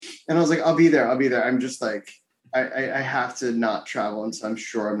And I was like, I'll be there. I'm just like, I have to not travel, and so I'm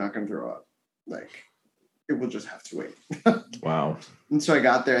sure I'm not going to throw up. Like, it will just have to wait. Wow. And so I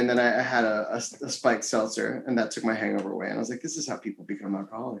got there, and then I had a spiked seltzer, and that took my hangover away. And I was like, this is how people become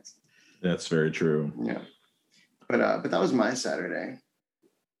alcoholics. That's very true. Yeah. But that was my Saturday.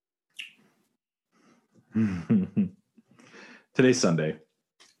 Today's Sunday.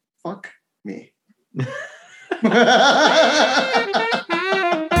 Fuck me.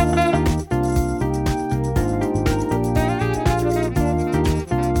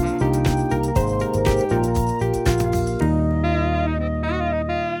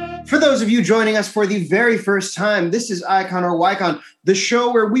 For those of you joining us for the very first time, this is Icon or Wycon, the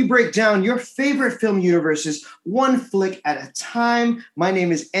show where we break down your favorite film universes one flick at a time. My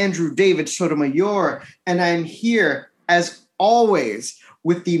name is Andrew David Sotomayor, and I'm here, as always,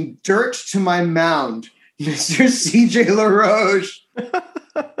 with the dirt to my mound, Mr. CJ LaRoche.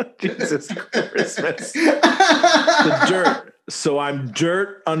 Jesus Christmas. The dirt. So I'm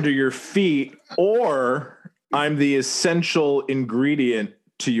dirt under your feet, or I'm the essential ingredient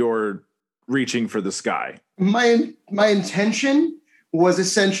to your reaching for the sky. My intention was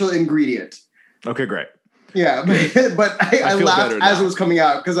essential ingredient. Okay, great. Yeah, but I laughed as it was coming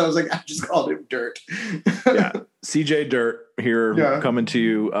out because I was like, I just called him Dirt. Yeah, CJ Dirt here, coming to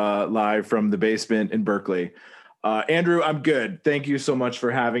you live from the basement in Berkeley. Andrew, I'm good. Thank you so much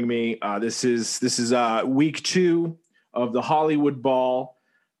for having me. This is week 2 of the Hollywood Ball,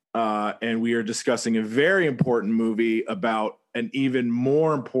 and we are discussing a very important movie about an even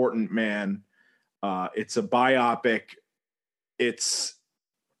more important man. It's a biopic. It's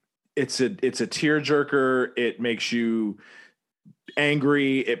a tearjerker. It makes you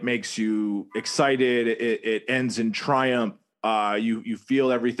angry. It makes you excited. It ends in triumph. You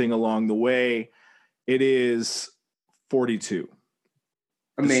feel everything along the way. It is 42.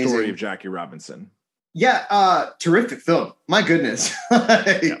 Amazing. The story of Jackie Robinson. Yeah, terrific film. My goodness.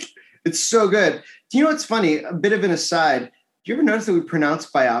 It's so good. Do you know what's funny? A bit of an aside. Do you ever notice that we pronounce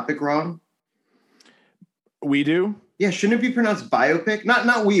biopic wrong? We do? Yeah, shouldn't it be pronounced biopic?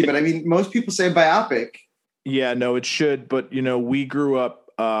 Not we, but I mean, most people say biopic. Yeah, no, it should. But, we grew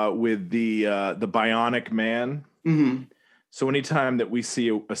up with the Bionic Man. Mm-hmm. So anytime that we see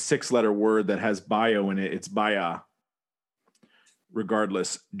a 6-letter word that has bio in it, it's bia.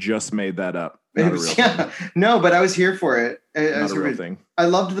 Regardless, just made that up. No, but I was here for it. Not a real thing. I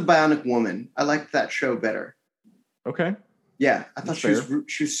loved The Bionic Woman. I liked that show better. Okay. Yeah, I thought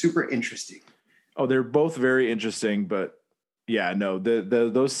she was super interesting. Oh, they're both very interesting, but yeah, no,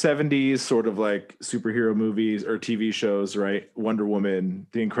 those 70s sort of like superhero movies or TV shows, right? Wonder Woman,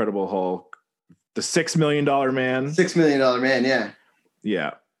 The Incredible Hulk, The $6 Million Man. $6 Million Man, yeah.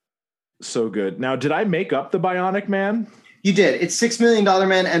 Yeah. So good. Now, did I make up the Bionic Man? You did. It's $6 Million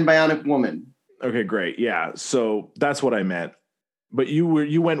Man and Bionic Woman. Okay, great. Yeah. So that's what I meant. But you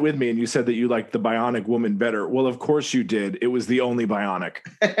went with me and you said that you liked the Bionic Woman better. Well, of course you did. It was the only Bionic.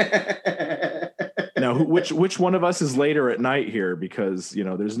 Now, which one of us is later at night here? Because,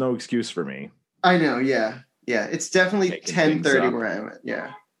 there's no excuse for me. I know. Yeah. Yeah. It's definitely 10:30 where I'm at.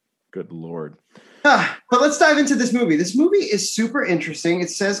 Yeah. Good Lord. But let's dive into this movie. This movie is super interesting.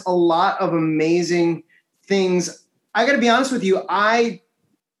 It says a lot of amazing things. I got to be honest with you. I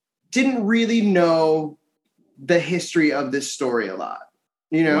didn't really know the history of this story a lot,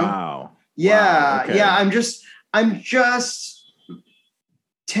 Wow. Yeah. Wow. Okay. Yeah. I'm just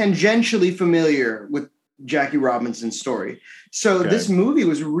tangentially familiar with Jackie Robinson's story. So This movie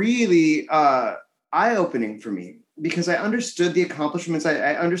was really eye-opening for me because I understood the accomplishments.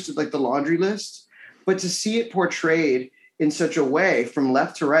 I understood like the laundry list, but to see it portrayed in such a way from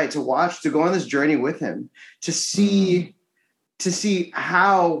left to right, to go on this journey with him, to see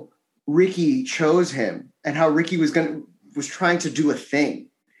how Ricky chose him and how Ricky was trying to do a thing.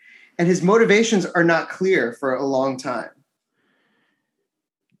 And his motivations are not clear for a long time.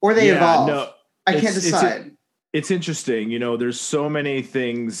 Or they evolve. No, I can't decide. It's interesting. There's so many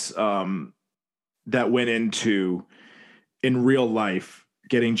things that went into in real life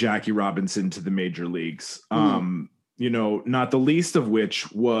getting Jackie Robinson to the major leagues. Not the least of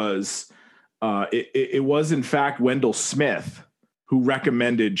which was it was in fact Wendell Smith who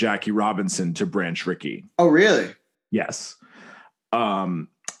recommended Jackie Robinson to Branch Rickey. Oh, really? Yes.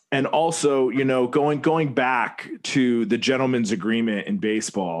 And also, going back to the gentleman's agreement in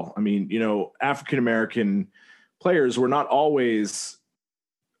baseball, I mean, African-American players were not always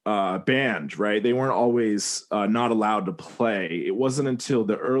banned, right? They weren't always not allowed to play. It wasn't until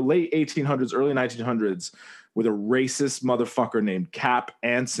the late 1800s, early 1900s, with a racist motherfucker named Cap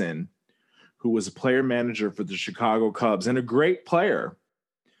Anson, who was a player manager for the Chicago Cubs and a great player,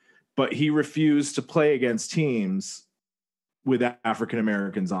 but he refused to play against teams with African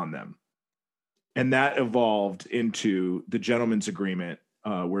Americans on them. And that evolved into the gentleman's agreement,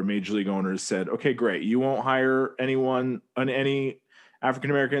 where major league owners said, okay, great. You won't hire anyone on any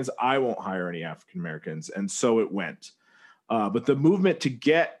African Americans. I won't hire any African Americans. And so it went. But the movement to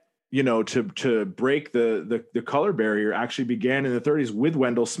get, to break the color barrier actually began in the 30s with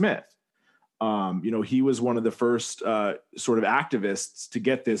Wendell Smith. He was one of the first sort of activists to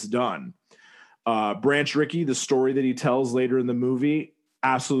get this done. Branch Rickey, the story that he tells later in the movie,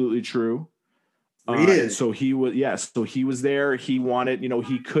 absolutely true. So he was there. He wanted,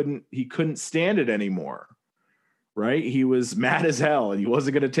 he couldn't stand it anymore. Right. He was mad as hell and he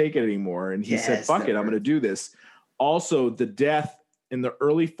wasn't going to take it anymore. And he said, fuck it, I'm going to do this. Also, the death in the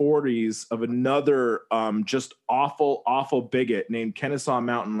early 40s of another just awful bigot named Kennesaw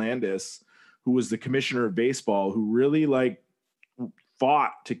Mountain Landis, who was the commissioner of baseball, who really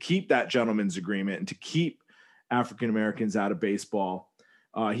fought to keep that gentleman's agreement and to keep African Americans out of baseball.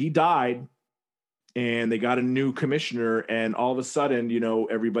 He died. And they got a new commissioner, and all of a sudden,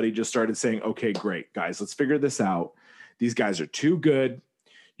 everybody just started saying, okay, great, guys, let's figure this out. These guys are too good,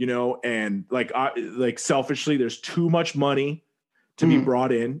 and selfishly, there's too much money to be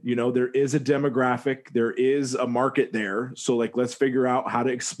brought in. There is a demographic, there is a market there. So let's figure out how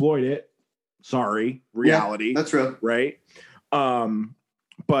to exploit it. Sorry, reality. Yeah, that's real. Right.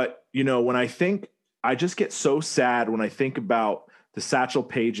 But when I just get so sad when I think about the Satchel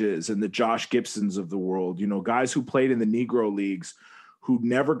Pages and the Josh Gibsons of the world, guys who played in the Negro leagues who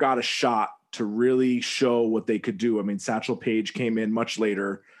never got a shot to really show what they could do. I mean, Satchel Paige came in much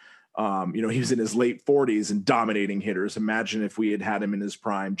later. He was in his late 40s and dominating hitters. Imagine if we had him in his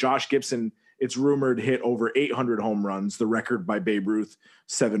prime. Josh Gibson, it's rumored, hit over 800 home runs, the record by Babe Ruth,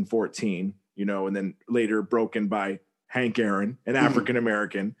 714, and then later broken by Hank Aaron, an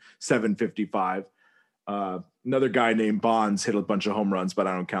African-American, 755. Another guy named Bonds hit a bunch of home runs, but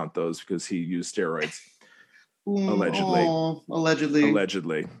I don't count those because he used steroids. Allegedly.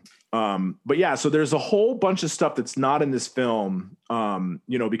 But yeah, so there's a whole bunch of stuff that's not in this film,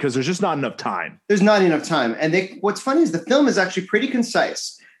 because there's just not enough time. There's not enough time. And what's funny is the film is actually pretty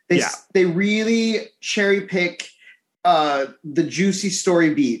concise. They really cherry pick the juicy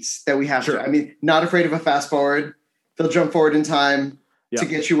story beats that we have to. I mean, not afraid of a fast forward. They'll jump forward in time to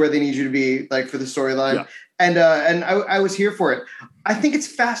get you where they need you to be, for the storyline. Yeah. And I was here for it. I think it's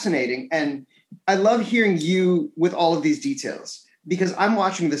fascinating. And I love hearing you with all of these details, because I'm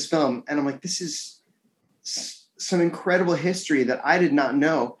watching this film and I'm like, this is some incredible history that I did not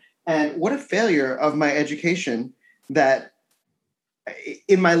know. And what a failure of my education that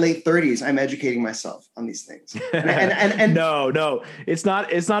in my late 30s, I'm educating myself on these things. And no, it's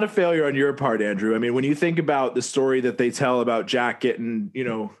not a failure on your part, Andrew. I mean, when you think about the story that they tell about Jack getting,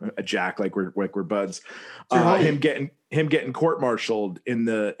 a Jack, like we're buds, him getting court-martialed in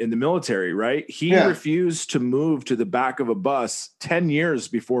the military, right? He refused to move to the back of a bus 10 years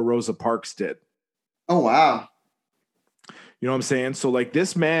before Rosa Parks did. Oh, wow. You know what I'm saying? So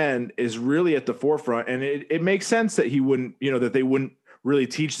this man is really at the forefront, and it makes sense that he wouldn't, that they wouldn't really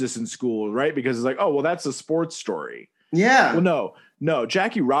teach this in school, right? Because it's oh, well, that's a sports story. Yeah. Well, no,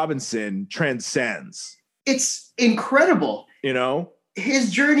 Jackie Robinson transcends. It's incredible.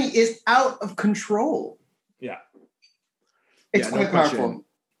 His journey is out of control. Yeah. It's quite powerful.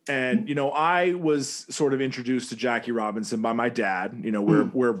 And, I was sort of introduced to Jackie Robinson by my dad.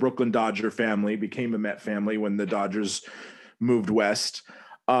 We're a Brooklyn Dodger family, became a Met family when the Dodgers moved west.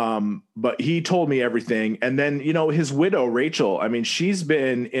 But he told me everything. And then, his widow, Rachel, I mean, she's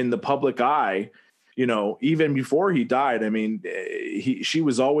been in the public eye, even before he died. I mean, she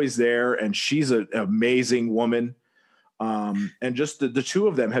was always there, and she's an amazing woman. And just the two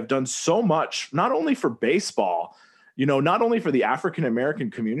of them have done so much, not only for baseball, not only for the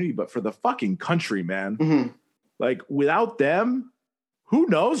African-American community, but for the fucking country, man. Mm-hmm. Without them, who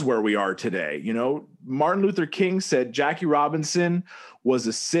knows where we are today? Martin Luther King said Jackie Robinson was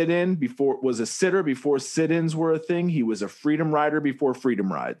a sitter before sit-ins were a thing. He was a freedom rider before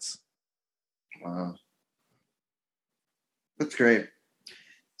freedom rides. Wow. That's great.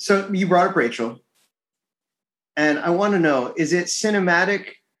 So you brought up Rachel, and I want to know, is it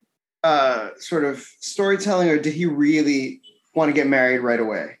cinematic sort of storytelling, or did he really want to get married right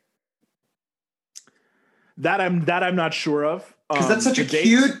away? That I'm not sure of. Because that's such a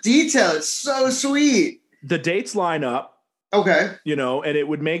cute detail. It's so sweet. The dates line up. Okay. And it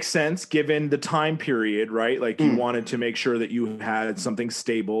would make sense given the time period, right? You wanted to make sure that you had something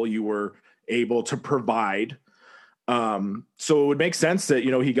stable, you were able to provide. So it would make sense that,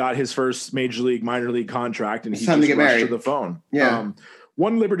 he got his first major league, minor league contract, and he just rushed to the phone. Yeah.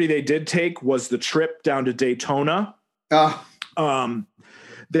 One liberty they did take was the trip down to Daytona.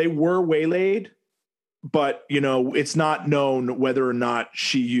 They were waylaid, but it's not known whether or not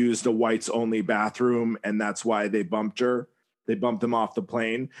she used a whites only bathroom, and that's why they bumped her. They bumped them off the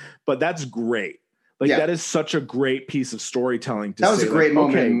plane, but that's great. That is such a great piece of storytelling. That was a great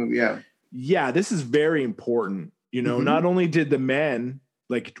moment. Yeah, this is very important. Not only did the men,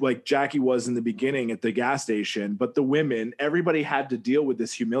 like Jackie was in the beginning at the gas station, but the women, everybody had to deal with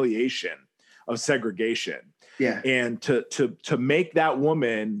this humiliation of segregation. Yeah. And to make that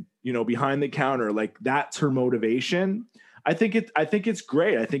woman, behind the counter, that's her motivation. I think it's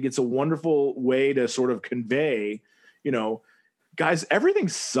great. I think it's a wonderful way to sort of convey, guys, everything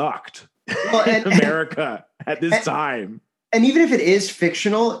sucked in America at this time. And even if it is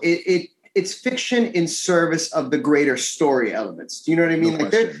fictional, it's fiction in service of the greater story elements. Do you know what I mean? No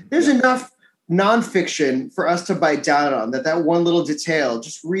there's enough nonfiction for us to bite down on that one little detail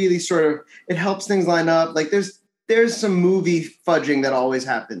just really sort of, it helps things line up. There's some movie fudging that always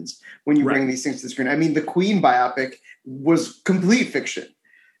happens when you bring these things to the screen. I mean, the Queen biopic was complete fiction.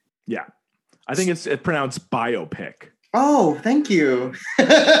 Yeah. I think it's pronounced biopic. Oh, thank you.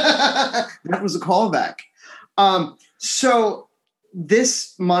 That was a callback. So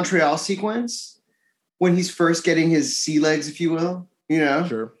this Montreal sequence, when he's first getting his sea legs, if you will,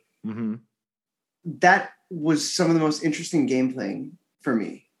 Sure. Mm-hmm. That was some of the most interesting gameplay for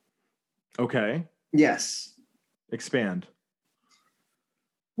me. Okay. Yes. Expand.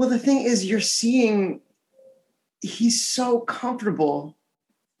 Well, the thing is, you're seeing he's so comfortable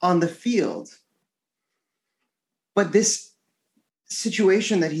on the field, but this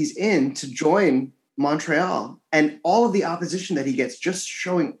situation that he's in to join Montreal and all of the opposition that he gets just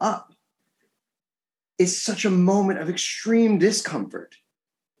showing up is such a moment of extreme discomfort.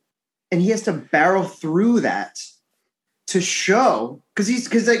 And he has to barrel through that to show, because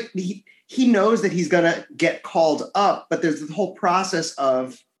he knows that he's going to get called up, but there's the whole process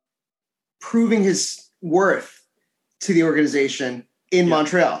of proving his worth to the organization in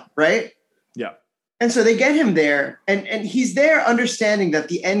Montreal, right? Yeah. And so they get him there, and he's there understanding that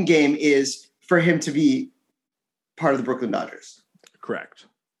the end game is for him to be part of the Brooklyn Dodgers. Correct.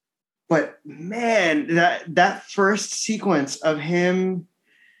 But man, that first sequence of him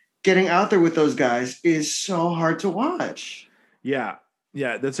getting out there with those guys is so hard to watch. Yeah.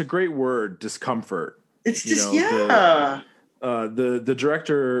 Yeah. That's a great word. Discomfort. It's just, the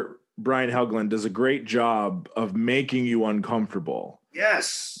director, Brian Helgeland, does a great job of making you uncomfortable.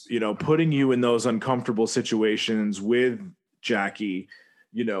 Yes. Putting you in those uncomfortable situations with Jackie,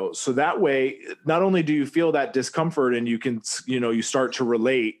 so that way, not only do you feel that discomfort and you can, you start to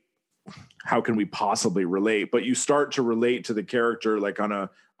relate. How can we possibly relate? But you start to relate to the character,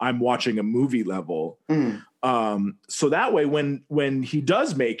 I'm watching a movie level. So that way, when he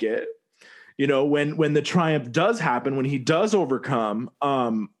does make it, when the triumph does happen, when he does overcome,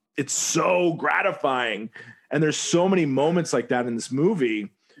 it's so gratifying. And there's so many moments like that in this movie.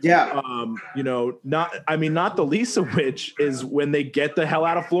 Yeah. Not the least of which is when they get the hell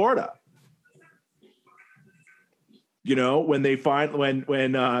out of Florida. When they find,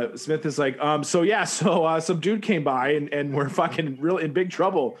 when Smith is like, some dude came by and we're fucking real in big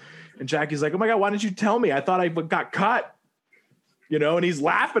trouble. And Jackie's like, oh my God, why didn't you tell me? I thought I got cut, and he's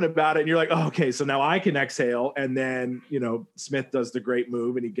laughing about it. And you're like, oh, okay, so now I can exhale. And then, Smith does the great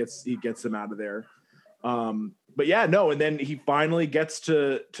move and he gets them out of there. And then he finally gets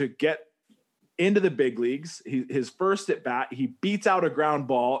to get into the big leagues. His first at bat, he beats out a ground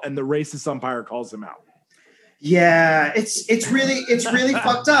ball and the racist umpire calls him out. Yeah, it's really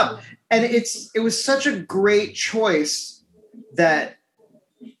fucked up. And it was such a great choice that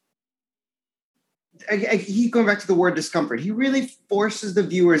I keep going back to the word discomfort. He really forces the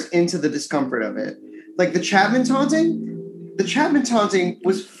viewers into the discomfort of it. Like the Chapman taunting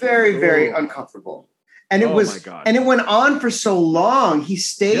was very, very uncomfortable. And it went on for so long. He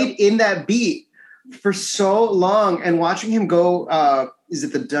stayed in that beat for so long, and watching him go, is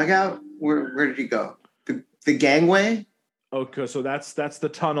it the dugout? Where did he go? The gangway? Okay, so that's the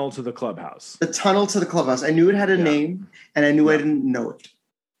tunnel to the clubhouse. The tunnel to the clubhouse. I knew it had a name, and I knew I didn't know it.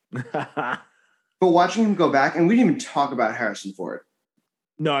 But watching him go back, and we didn't even talk about Harrison Ford.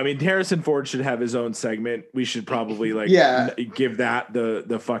 No, I mean, Harrison Ford should have his own segment. We should probably give that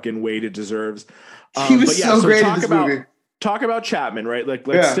the fucking weight it deserves. He was so great in this movie. Talk about Chapman, right?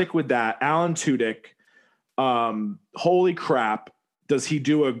 Let's stick with that. Alan Tudyk, holy crap, does he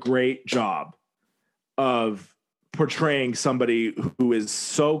do a great job of portraying somebody who is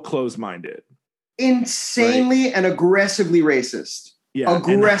so close-minded. Insanely and aggressively racist. Yeah.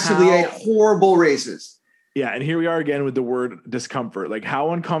 Aggressively a horrible racist. Yeah, and here we are again with the word discomfort. Like,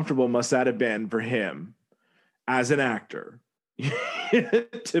 how uncomfortable must that have been for him as an actor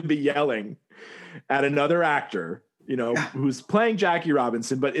to be yelling at another actor, who's playing Jackie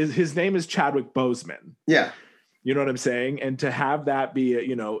Robinson, but his name is Chadwick Boseman. Yeah. You know what I'm saying? And to have that be,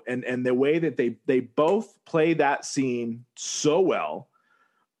 and the way that they both play that scene so well,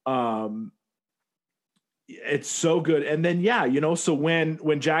 it's so good. And then, so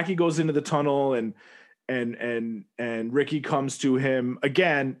when Jackie goes into the tunnel and Ricky comes to him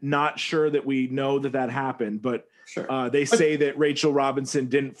again, not sure that we know that happened, but sure. They say that Rachel Robinson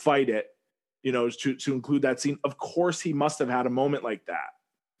didn't fight it, to include that scene. Of course he must have had a moment like that,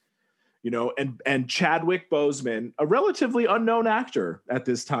 and Chadwick Boseman, a relatively unknown actor at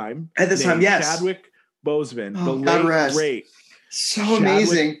this time. Yes. Chadwick Boseman, the late great. So Chadwick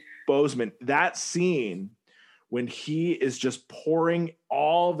amazing. Boseman, that scene when he is just pouring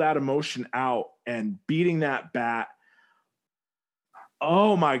all that emotion out and beating that bat.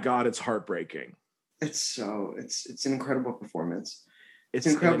 Oh my God, it's heartbreaking. It's an incredible performance. It's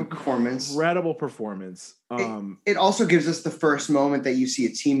an incredible performance. Incredible performance. It also gives us the first moment that you see a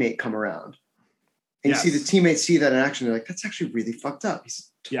teammate come around. And you see the teammates see that in action. They're like, that's actually really fucked up.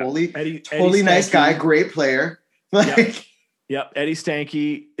 He's totally Eddie nice guy, great player. Yep. Eddie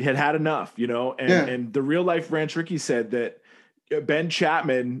Stanky had enough, and the real life Ranch Ricky said that Ben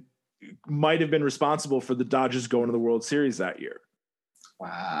Chapman might have been responsible for the Dodgers going to the World Series that year.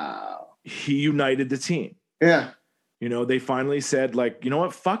 Wow. He united the team. Yeah. They finally said, like, you know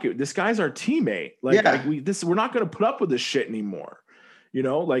what? Fuck it. This guy's our teammate. We're not going to put up with this shit anymore.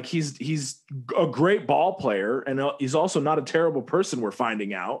 He's a great ball player, and he's also not a terrible person. We're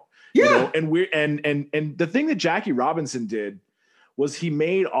finding out. Yeah. And the thing that Jackie Robinson did was he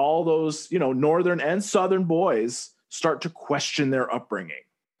made all those, Northern and Southern boys start to question their upbringing.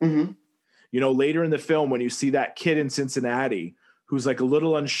 Mm-hmm. Later in the film, when you see that kid in Cincinnati who's like a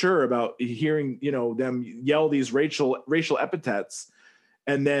little unsure about hearing, them yell these racial epithets.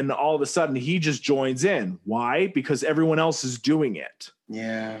 And then all of a sudden he just joins in. Why? Because everyone else is doing it.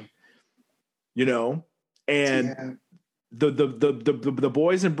 Yeah. And the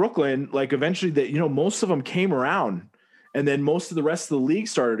boys in Brooklyn, like eventually most of them came around, and then most of the rest of the league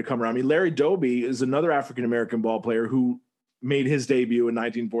started to come around. I mean, Larry Doby is another African-American ball player who made his debut in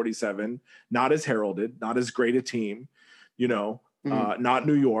 1947, not as heralded, not as great a team, not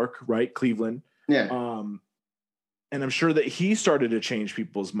New York, right? Cleveland. Yeah. And I'm sure that he started to change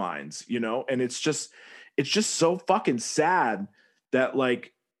people's minds, and it's just so fucking sad that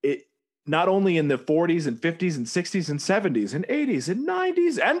like it, not only in the 40s and 50s and 60s and 70s and 80s and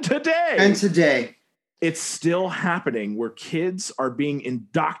 90s and today, it's still happening where kids are being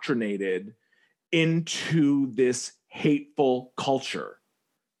indoctrinated into this hateful culture.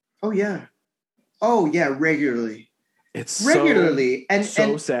 Oh yeah. Regularly. It's regularly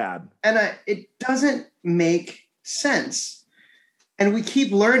so sad. And it doesn't make sense. And we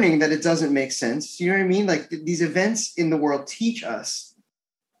keep learning that it doesn't make sense. You know what I mean? Like these events in the world teach us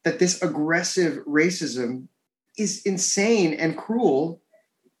that this aggressive racism is insane and cruel.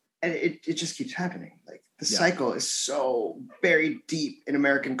 And it just keeps happening. Like the cycle is so buried deep in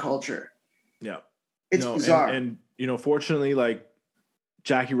American culture. Yeah. It's bizarre. And fortunately, like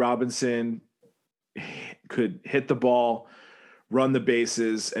Jackie Robinson could hit the ball, run the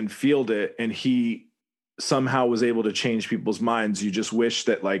bases, and field it. And he somehow was able to change people's minds. You just wish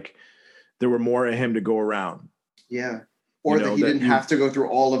that like there were more of him to go around. Yeah. Or that he didn't have to go through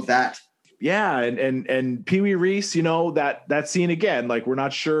all of that. Yeah. And Pee Wee Reese, that scene again, like we're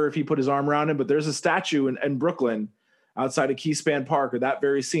not sure if he put his arm around him, but there's a statue in Brooklyn outside of Keyspan Park, or that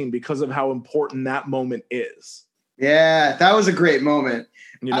very scene, because of how important that moment is. Yeah. That was a great moment.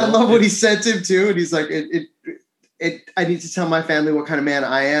 I love what he said to him too. And he's like, I need to tell my family what kind of man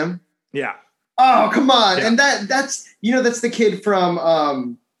I am. Yeah. Oh, come on. Yeah. And that's the kid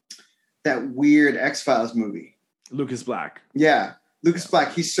from that weird X-Files movie. Lucas Black. Yeah. Lucas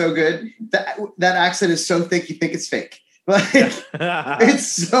Black. He's so good. That accent is so thick you think it's fake. Like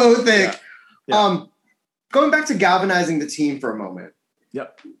it's so thick. Yeah. Yeah. Going back to galvanizing the team for a moment.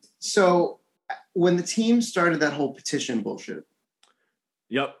 Yep. So when the team started that whole petition bullshit.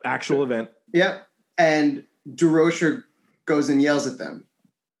 Yep. Actual event. Yep. And DeRocher goes and yells at them.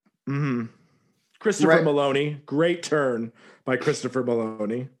 Mm-hmm. Christopher Maloney. Great turn by Christopher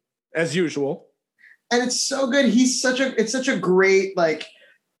Maloney, as usual. And it's so good. It's such a great like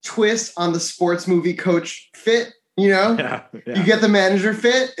twist on the sports movie coach fit. Yeah. You get the manager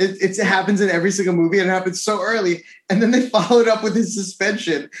fit. It happens in every single movie, and it happens so early. And then they followed up with his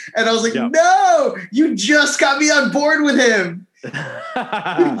suspension, and I was like, No, you just got me on board with him.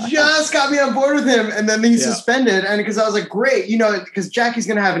 just got me on board with him, and then he's suspended. And because I was like, great, because Jackie's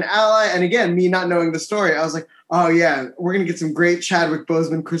gonna have an ally. And again, me not knowing the story, I was like, oh yeah, we're gonna get some great Chadwick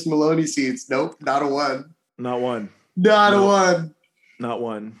Boseman, Chris Meloni scenes. Nope, not a one. Not one. Not a one. Not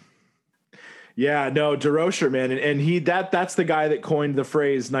one. Yeah, no, Durocher, man, and that's the guy that coined the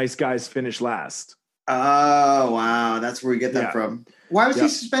phrase "nice guys finish last." Oh wow, that's where we get that from. Why was he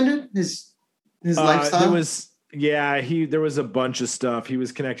suspended? His lifestyle. There was a bunch of stuff. He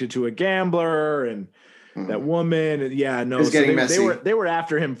was connected to a gambler and that woman. And it was getting messy. They were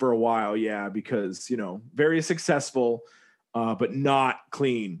after him for a while. Yeah, because very successful, but not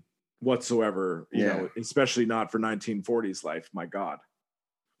clean whatsoever. You know, especially not for 1940s life. My God,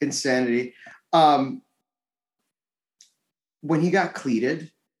 insanity. When he got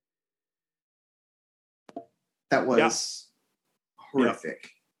cleated, that was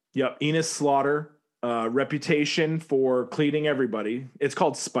horrific. Yep. Enos Slaughter, reputation for cleating everybody. It's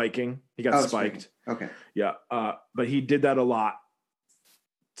called spiking. He got spiked. Okay. Yeah. But he did that a lot.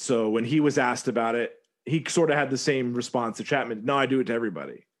 So when he was asked about it, he sort of had the same response to Chapman. No, I do it to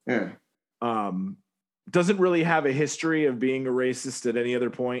everybody. Yeah. Doesn't really have a history of being a racist at any other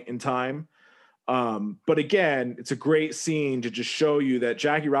point in time. But again, it's a great scene to just show you that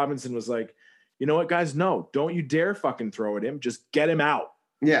Jackie Robinson was like, you know what, guys? No, don't you dare fucking throw at him. Just get him out.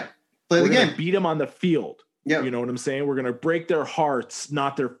 Yeah. Play the game. Beat him on the field. Yeah. You know what I'm saying? We're going to break their hearts,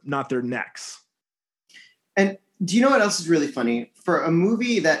 not their necks. And do you know what else is really funny? For a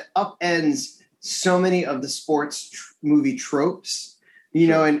movie that upends so many of the sports movie tropes,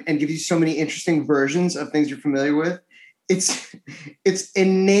 and gives you so many interesting versions of things you're familiar with, it's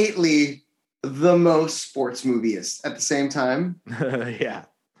innately the most sports movieist at the same time. Yeah.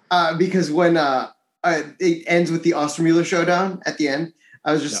 Because when it ends with the Ostermuller showdown at the end,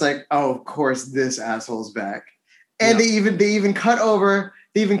 I was just like, oh, of course this asshole's back. And they even cut over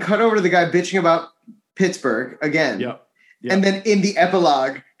to the guy bitching about Pittsburgh again. Yep. And then in the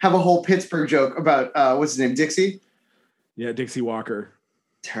epilogue have a whole Pittsburgh joke about what's his name, Dixie? Yeah, Dixie Walker.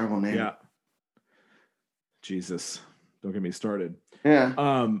 Terrible name. Yeah. Jesus. Don't get me started.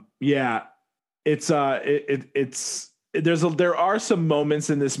 Yeah. Yeah. There are some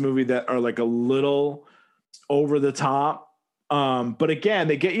moments in this movie that are like a little over the top. But again,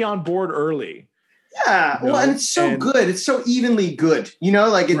 they get you on board early. Yeah. Well, and it's so good. It's so evenly good.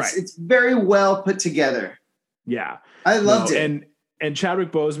 It's very well put together. Yeah. I loved it. And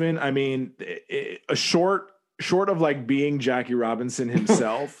Chadwick Boseman, I mean, short of like being Jackie Robinson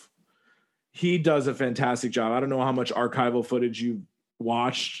himself, he does a fantastic job. I don't know how much archival footage you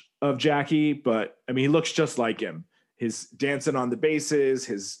watched of Jackie, but I mean, he looks just like him. His dancing on the bases,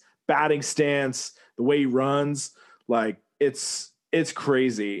 his batting stance, the way he runs, like it's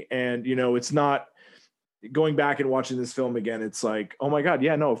crazy. And, it's not going back and watching this film again. It's like, oh my God.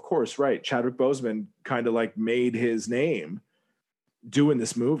 Yeah, no, of course. Right. Chadwick Boseman kind of like made his name doing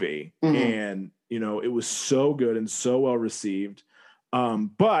this movie. Mm-hmm. And, it was so good and so well received.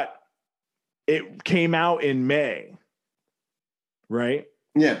 But it came out in May, right?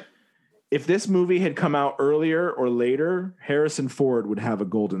 Yeah. If this movie had come out earlier or later, Harrison Ford would have a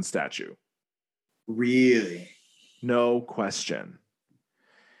golden statue. Really? No question.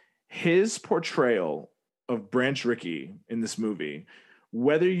 His portrayal of Branch Rickey in this movie,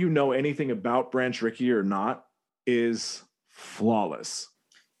 whether you know anything about Branch Rickey or not, is flawless,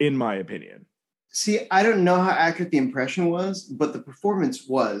 in my opinion. See, I don't know how accurate the impression was, but the performance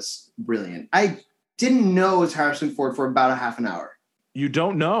was brilliant. I didn't know it was Harrison Ford for about a half an hour. You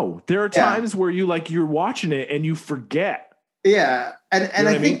don't know. There are times where you're watching it and you forget. Yeah. And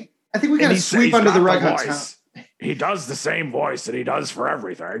I think we got to sweep under the rug. He does the same voice that he does for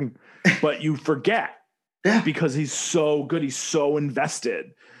everything, but you forget because he's so good. He's so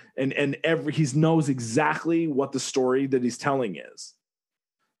invested and he knows exactly what the story that he's telling is.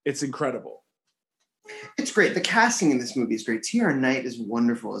 It's incredible. It's great. The casting in this movie is great. T.R. Knight is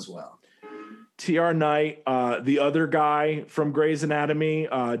wonderful as well. T.R. Knight, the other guy from Grey's Anatomy,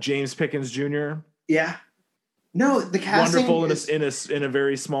 James Pickens Jr. Yeah. No, the casting wonderful in a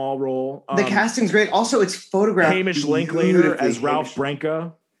very small role. The casting's great. Also, it's photographed. Hamish Linklater as Ralph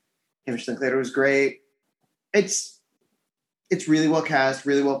Branca. Hamish Linklater was great. It's really well cast,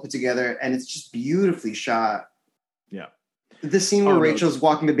 really well put together, and it's just beautifully shot. Yeah. The scene where Rachel's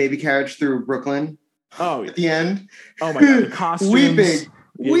walking the baby carriage through Brooklyn. Oh, at the end. Oh my God, the costumes.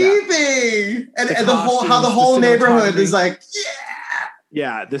 Weeping. And the whole neighborhood is like,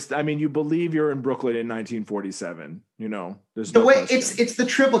 yeah. Yeah, you believe you're in Brooklyn in 1947. There's the way it's the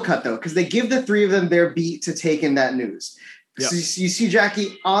triple cut though, because they give the three of them their beat to take in that news. Yep. So you see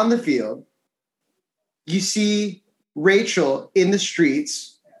Jackie on the field. You see Rachel in the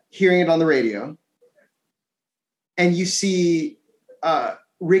streets, hearing it on the radio, and you see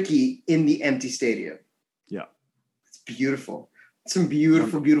Ricky in the empty stadium. Yeah. It's beautiful. Some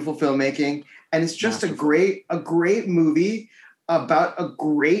beautiful filmmaking. And it's just a great movie about a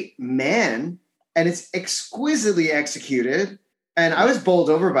great man. And it's exquisitely executed. And I was bowled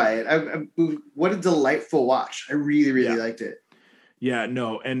over by it. What a delightful watch. I really liked it. Yeah,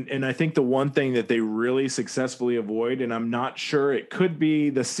 no. And I think the one thing that they really successfully avoid, and I'm not sure, it could be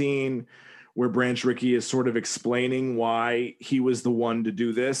the scene where Branch Rickey is sort of explaining why he was the one to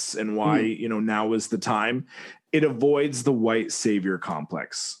do this and why, now is the time. It avoids the white savior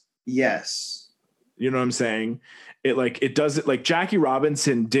complex. Yes. You know what I'm saying? It does it like Jackie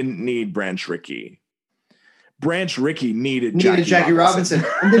Robinson didn't need Branch Rickey. Branch Rickey needed Jackie Robinson.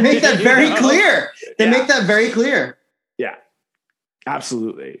 And they make that very clear. Make that very clear. Yeah.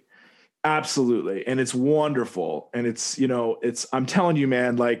 Absolutely. Absolutely. And it's wonderful. And it's, I'm telling you,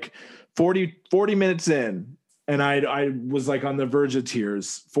 man, like 40 minutes in, and I was like on the verge of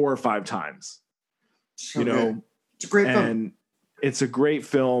tears 4 or 5 times. So good. It's a great film. And it's a great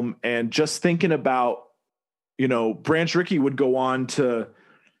film. And just thinking about, Branch Rickey would go on to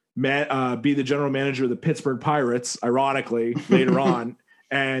be the general manager of the Pittsburgh Pirates, ironically, later on.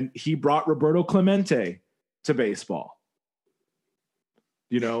 And he brought Roberto Clemente to baseball.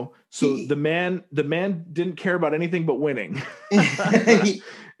 So the man didn't care about anything but winning.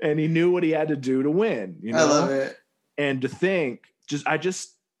 And he knew what he had to do to win. I love it. And to think,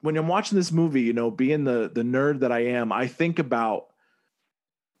 when I'm watching this movie, being the nerd that I am, I think about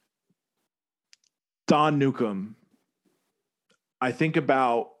Don Newcomb. I think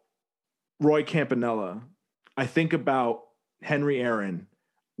about Roy Campanella. I think about Henry Aaron,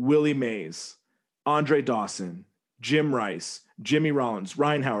 Willie Mays, Andre Dawson, Jim Rice, Jimmy Rollins,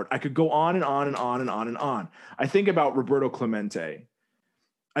 Ryan Howard. I could go on and on and on and on and on. I think about Roberto Clemente.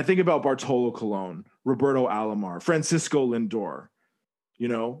 I think about Bartolo Colon, Roberto Alomar, Francisco Lindor.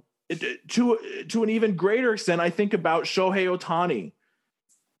 To an even greater extent, I think about Shohei Ohtani,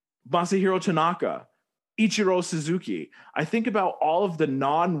 Masahiro Tanaka, Ichiro Suzuki. I think about all of the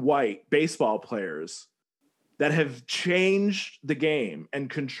non-white baseball players that have changed the game and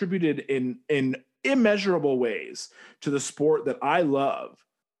contributed in immeasurable ways to the sport that I love,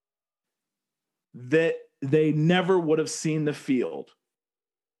 that they never would have seen the field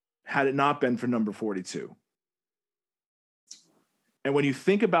had it not been for number 42. And when you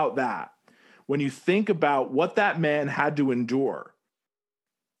think about that, when you think about what that man had to endure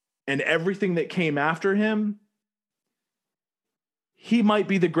and everything that came after him, he might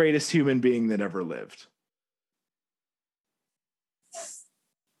be the greatest human being that ever lived.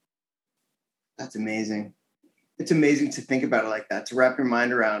 That's amazing. It's amazing to think about it like that, to wrap your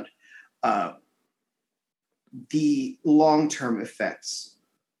mind around the long-term effects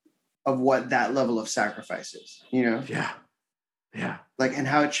of what that level of sacrifice is, Yeah. Yeah. Like, and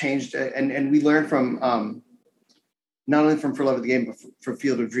how it changed. And we learned from, not only from For Love of the Game, but from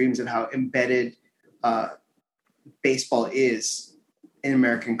Field of Dreams, and how embedded baseball is in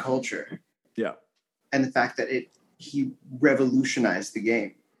American culture. Yeah. And the fact that he revolutionized the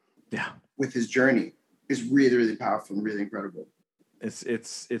game. Yeah. With his journey is really, really powerful and really incredible.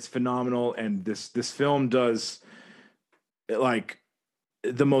 It's phenomenal. And this film does like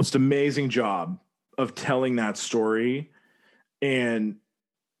the most amazing job of telling that story. And,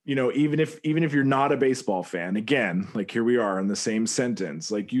 even if you're not a baseball fan, again, like here we are in the same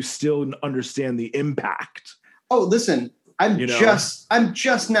sentence, like you still understand the impact. Oh, listen, I'm just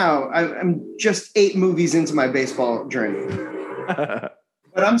 8 movies into my baseball journey, but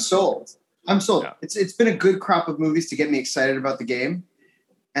I'm sold. Yeah. It's been a good crop of movies to get me excited about the game.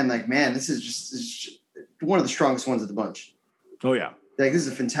 And like, man, this is just one of the strongest ones of the bunch. Oh yeah. Like, this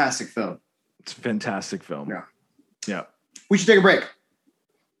is a fantastic film. It's a fantastic film. Yeah. Yeah. We should take a break.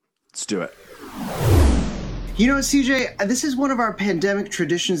 Let's do it. CJ, this is one of our pandemic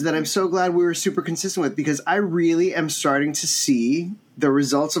traditions that I'm so glad we were super consistent with, because I really am starting to see the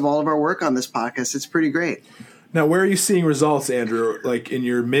results of all of our work on this podcast. It's pretty great. Now, where are you seeing results, Andrew? Like in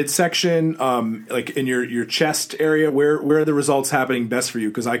your midsection, like in your chest area? Where are the results happening best for you?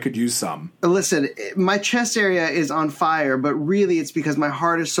 Because I could use some. Listen, my chest area is on fire, but really it's because my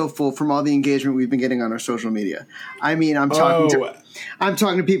heart is so full from all the engagement we've been getting on our social media. I mean, I'm talking to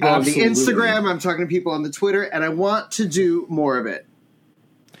people absolutely. On the Instagram, I'm talking to people on the Twitter, and I want to do more of it.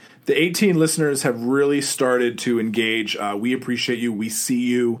 The 18 listeners have really started to engage. We appreciate you. We see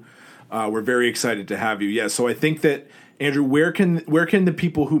you. We're very excited to have you. Yeah, so I think that Andrew, where can the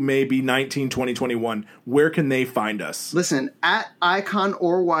people who may be 19, 20, 21, where can they find us? Listen, at Icon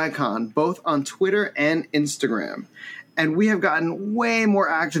or Ycon, both on Twitter and Instagram. And we have gotten way more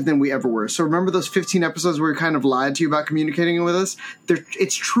active than we ever were. So remember those 15 episodes where we kind of lied to you about communicating with us?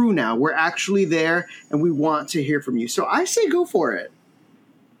 It's true now. We're actually there, and we want to hear from you. So I say go for it.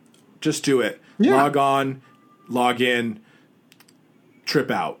 Just do it. Yeah. Log on, log in, trip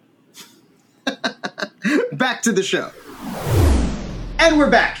out. Back to the show. And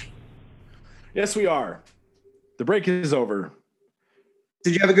we're back. Yes, we are. The break is over.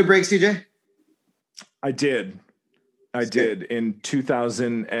 Did you have a good break, CJ? I did. In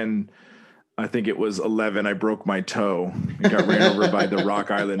 2000 and I think it was 11, I broke my toe and got ran over by the Rock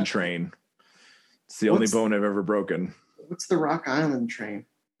Island train. It's the only bone I've ever broken. What's the Rock Island train?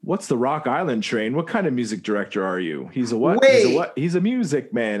 What's the Rock Island train? What kind of music director are you? He's a what? Wait. He's a what? He's a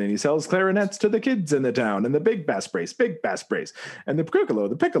music man, and he sells clarinets to the kids in the town, and the big bass brace, and the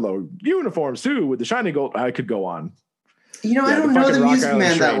piccolo, uniforms too, with the shiny gold. I could go on. I don't know the Music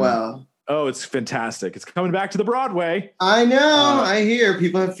Man that well. Oh, it's fantastic. It's coming back to the Broadway. I know. I hear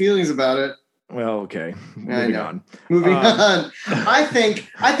people have feelings about it. Well, okay. Moving on. I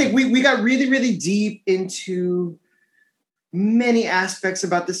think we got really, really deep into many aspects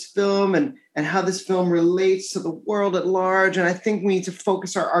about this film and how this film relates to the world at large. And I think we need to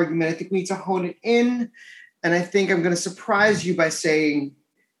focus our argument. I think we need to hone it in. And I think I'm going to surprise you by saying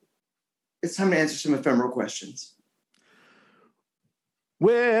it's time to answer some ephemeral questions.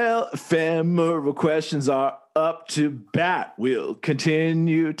 Well, ephemeral questions are up to bat. We'll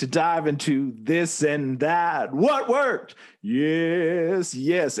continue to dive into this and that. What worked? Yes.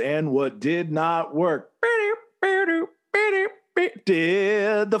 And what did not work?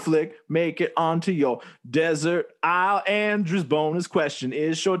 Did the flick make it onto your desert isle? Andrew's bonus question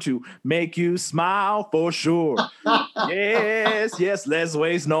is sure to make you smile for sure. Yes, let's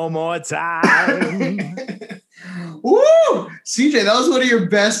waste no more time. Woo! CJ, that was one of your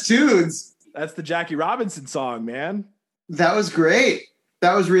best tunes. That's the Jackie Robinson song, man. That was great.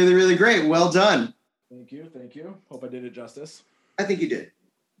 That was really, really great. Well done. Thank you. Hope I did it justice. I think you did.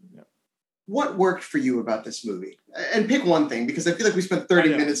 Yeah. What worked for you about this movie? And pick one thing, because I feel like we spent 30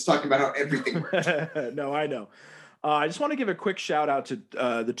 minutes talking about how everything worked. No, I know. I just want to give a quick shout out to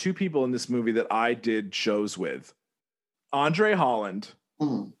the two people in this movie that I did shows with. Andre Holland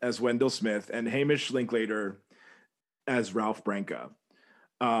as Wendell Smith and Hamish Linklater as Ralph Branca.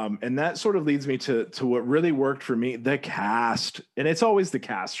 And that sort of leads me to what really worked for me, the cast. And it's always the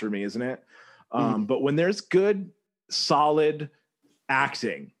cast for me, isn't it? But when there's good, solid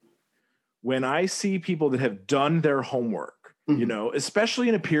acting, when I see people that have done their homework, especially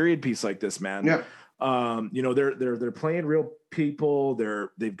in a period piece like this, man, they're playing real people.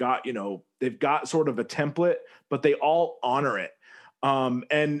 They've got sort of a template, but they all honor it.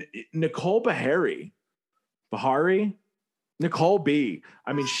 And Nicole Nicole B.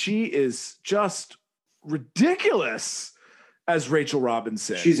 I mean, she is just ridiculous as Rachel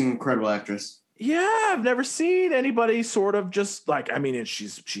Robinson. She's an incredible actress. Yeah, I've never seen anybody sort of just like, I mean, and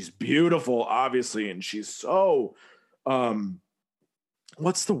she's beautiful, obviously, and she's so,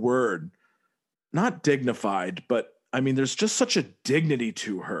 what's the word? Not dignified, but I mean, there's just such a dignity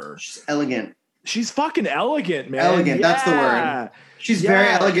to her. She's elegant. She's fucking elegant, man. Elegant, that's the word. She's very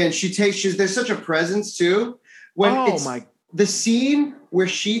elegant. There's such a presence too. The scene where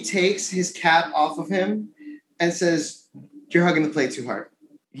she takes his cap off of him and says, "You're hugging the plate too hard."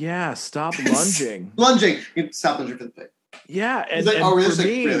 Yeah, stop lunging. Stop lunging for the plate. Yeah, and, like, and oh, for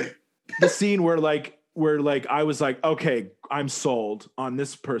me, really? The scene where I was like, okay, I'm sold on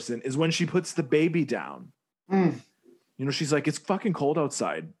this person is when she puts the baby down. She's like, it's fucking cold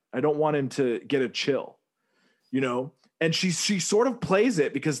outside. I don't want him to get a chill, and she sort of plays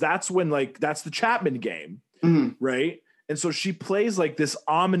it because that's when that's the Chapman game, right? And so she plays like this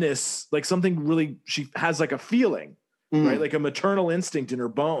ominous, like something really, she has like a feeling, right? Like a maternal instinct in her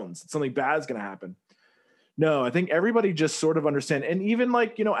bones. Something bad's going to happen. No, I think everybody just sort of understand. And even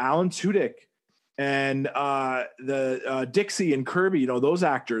Alan Tudyk and the Dixie and Kirby, those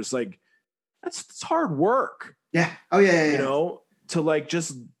actors, like it's hard work. Yeah. Oh yeah. To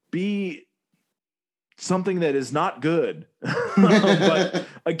just be something that is not good, but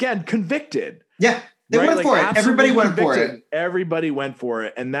again, convicted. Yeah. They went for it. Everybody went for it. Everybody went for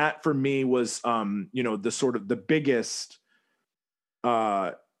it. And that for me was, the sort of the biggest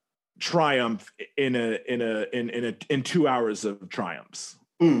triumph in 2 hours of triumphs.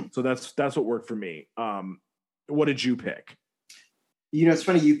 So that's what worked for me. What did you pick? It's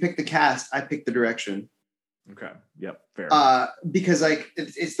funny. You picked the cast. I picked the direction. Okay. Yep. Fair. Because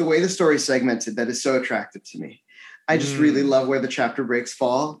it's the way the story is segmented that is so attractive to me. I just really love where the chapter breaks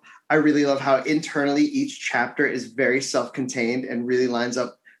fall. I really love how internally each chapter is very self-contained and really lines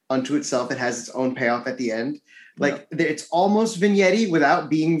up unto itself. It has its own payoff at the end. Like it's almost vignette without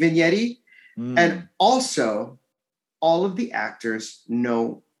being vignette. And also all of the actors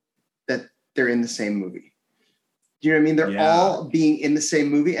know that they're in the same movie. Do you know what I mean? They're all being in the same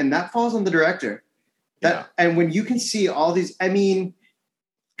movie, and that falls on the director. And when you can see all these, I mean,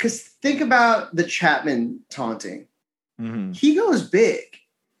 because think about the Chapman taunting. He goes big.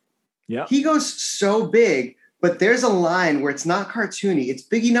 Yeah. He goes so big, but there's a line where it's not cartoony. It's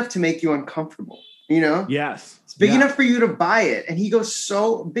big enough to make you uncomfortable, you know? Yes. It's big enough for you to buy it. And he goes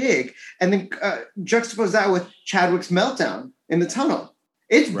so big. And then juxtapose that with Chadwick's meltdown in the tunnel.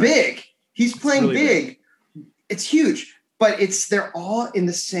 It's big. He's playing really big. It's huge. But they're all in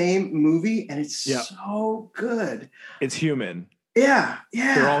the same movie, and it's so good. It's human. Yeah.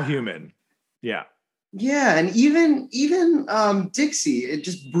 They're all human. Yeah. Yeah, and even Dixie,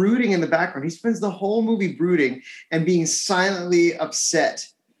 just brooding in the background. He spends the whole movie brooding and being silently upset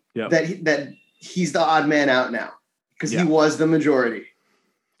that he's the odd man out now because he was the majority.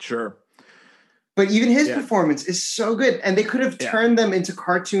 Sure. But even his performance is so good, and they could have turned them into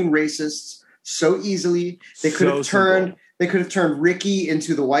cartoon racists so easily. They could have turned Ricky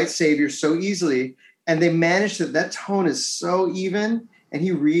into the white savior so easily, and they managed to. That tone is so even. And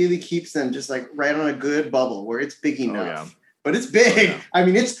he really keeps them just like right on a good bubble where it's big enough, but it's big. I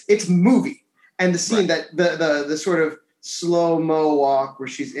mean, it's movie. And the scene that the sort of slow-mo walk where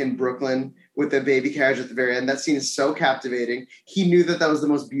she's in Brooklyn with the baby carriage at the very end, that scene is so captivating. He knew that was the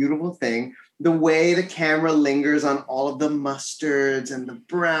most beautiful thing. The way the camera lingers on all of the mustards and the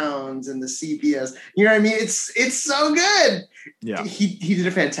browns and the sepias, you know what I mean? It's so good. Yeah. He did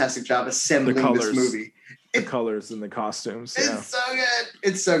a fantastic job assembling this movie. The colors and the costumes. It's so good.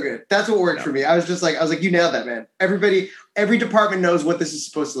 It's so good. That's what worked for me. I was like, you nailed that, man. Every department knows what this is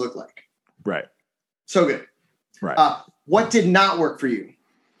supposed to look like. Right. So good. Right. What did not work for you?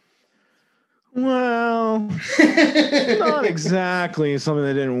 Well, not exactly something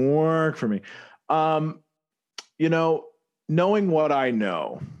that didn't work for me. Knowing what I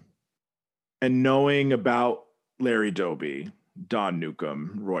know and knowing about Larry Doby, Don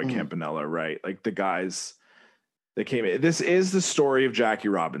Newcomb, Roy Campanella, right? Like the guys that came in. This is the story of Jackie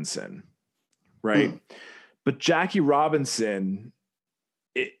Robinson, right? But Jackie Robinson,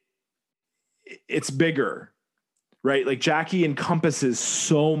 it's bigger, right? Like Jackie encompasses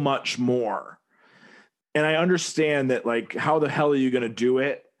so much more. And I understand that, like, how the hell are you going to do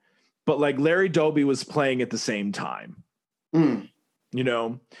it? But like Larry Doby was playing at the same time, you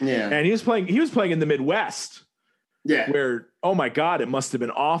know? Yeah. And he was playing in the Midwest. Yeah. Where, oh my God, it must have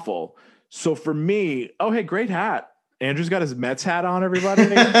been awful. So for me, oh, hey, great hat. Andrew's got his Mets hat on, everybody.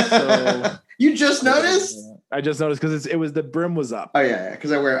 So you just noticed? I just noticed because it was the brim was up. Oh yeah.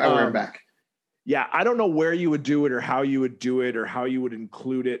 Because I wear them back. Yeah. I don't know where you would do it or how you would do it or how you would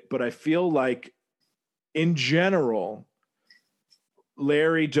include it, but I feel like in general,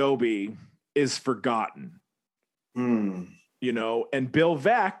 Larry Doby is forgotten, you know, and Bill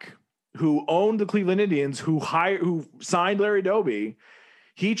Veeck, who owned the Cleveland Indians, who signed Larry Doby,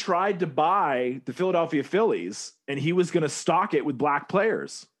 he tried to buy the Philadelphia Phillies, and he was going to stock it with black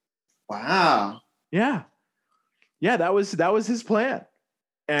players. Wow. Yeah. Yeah, that was his plan.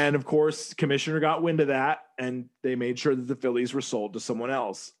 And of course, commissioner got wind of that, and they made sure that the Phillies were sold to someone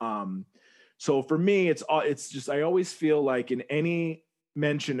else. So for me, it's just, I always feel like in any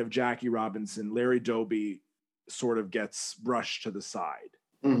mention of Jackie Robinson, Larry Doby sort of gets brushed to the side.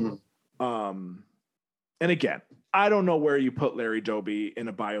 And again, I don't know where you put Larry Doby in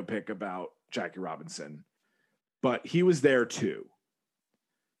a biopic about Jackie Robinson, but he was there too.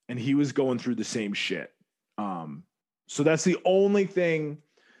 And he was going through the same shit. So that's the only thing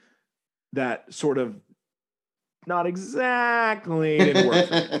that sort of not exactly didn't work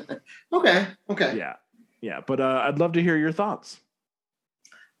for me. Okay. Yeah. But I'd love to hear your thoughts.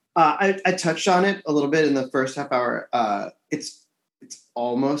 I touched on it a little bit in the first half hour. It's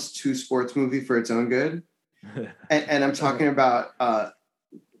almost too sports movie for its own good. And I'm talking about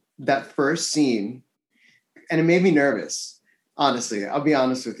that first scene, and it made me nervous. Honestly, I'll be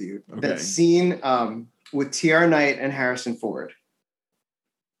honest with you. Okay. That scene with T.R. Knight and Harrison Ford,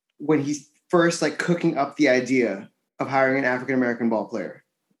 when he's first like cooking up the idea of hiring an African-American ball player.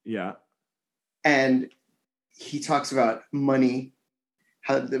 Yeah. And he talks about money,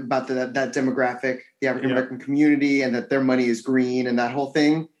 about that demographic, the African-American community, and that their money is green and that whole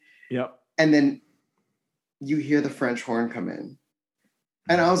thing. Yep. And then you hear the French horn come in.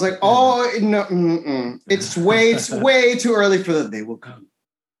 And I was like, oh, no, it's way too early for them. They will come.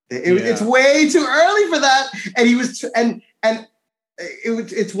 It's way too early for that. And he was,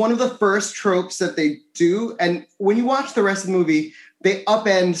 it's one of the first tropes that they do. And when you watch the rest of the movie, they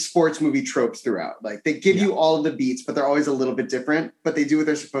upend sports movie tropes throughout. Like they give you all of the beats, but they're always a little bit different, but they do what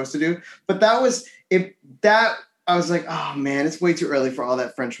they're supposed to do. But I was like, oh man, it's way too early for all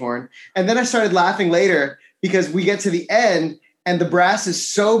that French horn. And then I started laughing later because we get to the end and the brass is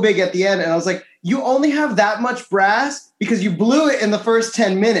so big at the end. And I was like, you only have that much brass because you blew it in the first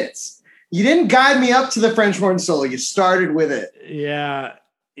 10 minutes. You didn't guide me up to the French horn solo. You started with it. Yeah.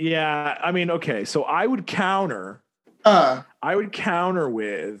 Yeah. I mean, okay. So I would counter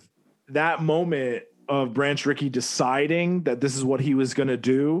with that moment of Branch Rickey deciding that this is what he was going to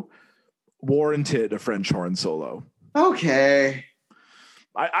do warranted a French horn solo. Okay.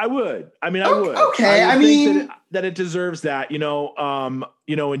 I would. I mean, I would. Okay. I mean that it deserves that, and I'll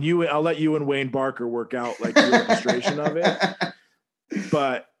let you and Wayne Barker work out like the orchestration of it.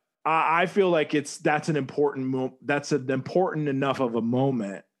 But I feel like that's an important enough of a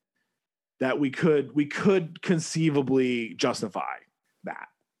moment that we could conceivably justify that.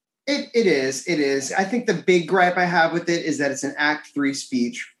 It is. I think the big gripe I have with it is that it's an Act 3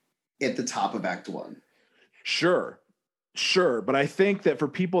 speech at the top of Act 1. Sure. But I think that for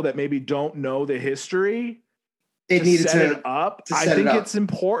people that maybe don't know the history, it needed set it up. I think it's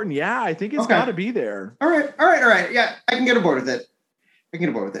important. Yeah, I think it's got to be there. All right. Yeah, I can get aboard with it.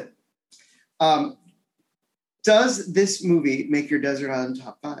 Does this movie make your Desert Island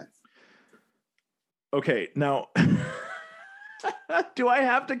top 5? Okay, now, do I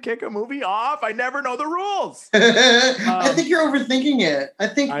have to kick a movie off? I never know the rules. I think you're overthinking it. I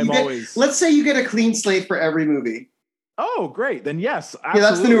think let's say you get a clean slate for every movie. Oh, great. Then yes. Absolutely. Yeah,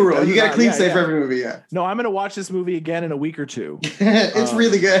 that's the new rule. You get a clean slate for every movie, yeah. No, I'm going to watch this movie again in a week or two. It's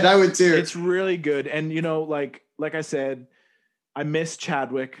really good. I would too. It's really good. And, like I said, I miss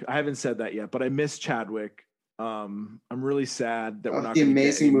Chadwick. I haven't said that yet, but I miss Chadwick. I'm really sad that we're not the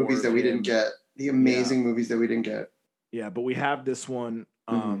amazing movies that we didn't get. The amazing movies that we didn't get. Yeah, but we have this one.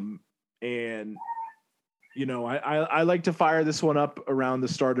 And, I like to fire this one up around the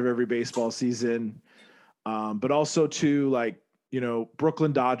start of every baseball season. But also to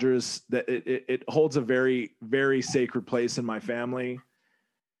Brooklyn Dodgers, that it holds a very, very sacred place in my family.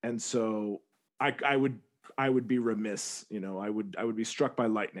 And so I would be remiss, I would be struck by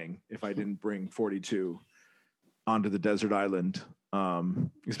lightning if I didn't bring 42 onto the desert island.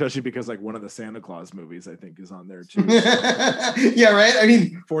 Especially because one of the Santa Claus movies I think is on there too. Yeah, right. I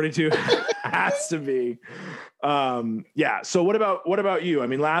mean, 42 has to be. Yeah. So what about you? I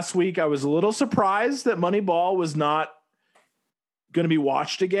mean, last week I was a little surprised that Moneyball was not going to be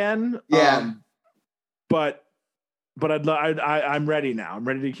watched again. Yeah. But I'm ready now. I'm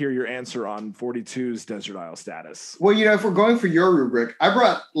ready to hear your answer on 42's Desert Isle status. Well, if we're going for your rubric, I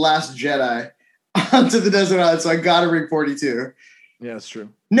brought Last Jedi onto the Desert Island, so I got to bring 42. Yeah, that's true.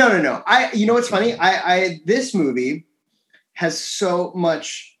 No. What's funny? This movie has so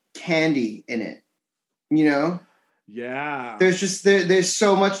much candy in it. Yeah. There's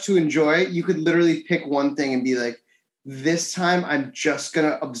so much to enjoy. You could literally pick one thing and be like, this time I'm just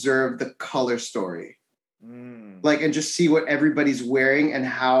gonna observe the color story. And just see what everybody's wearing and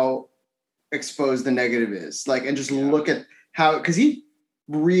how exposed the negative is. And just look at how, because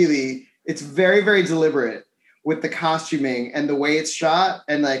it's very, very deliberate with the costuming and the way it's shot.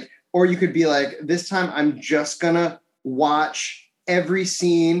 And or you could be like, this time I'm just gonna watch every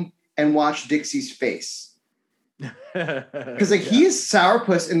scene and watch Dixie's face. Because he is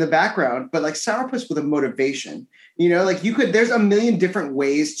Sourpuss in the background, but Sourpuss with a motivation. There's a million different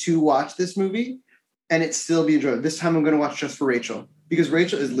ways to watch this movie and it still be enjoyable. This time I'm going to watch just for Rachel, because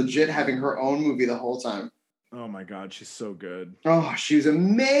Rachel is legit having her own movie the whole time. Oh my God, she's so good. Oh, she was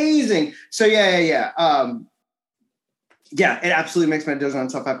amazing. So yeah. It absolutely makes my Desert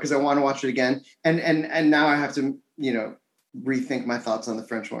Island top 5 because I want to watch it again. And now I have to, rethink my thoughts on the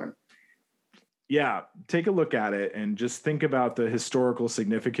French horn. Yeah, take a look at it and just think about the historical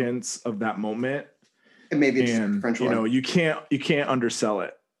significance of that moment. And maybe it's just French horn. You can't undersell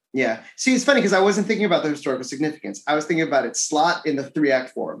it. Yeah. See, it's funny because I wasn't thinking about the historical significance. I was thinking about its slot in the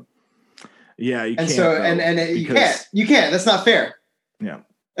 3-act form. Yeah, you can't. So you can't. That's not fair. Yeah,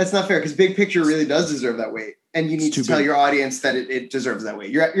 that's not fair because big picture really does deserve that weight, and you need to tell your audience that it deserves that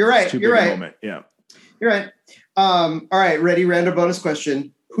weight. You're right. You're right. Moment. Yeah, you're right. All right, ready? Random bonus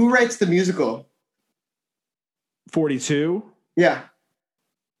question: who writes the musical? 42. Yeah.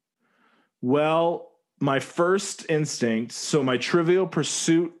 Well, my first instinct, so my Trivial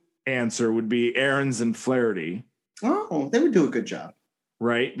Pursuit answer would be Ahrens and Flaherty. Oh, they would do a good job.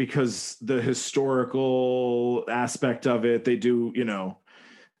 Right? Because the historical aspect of it, they do,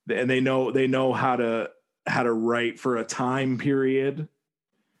 and they know how to write for a time period,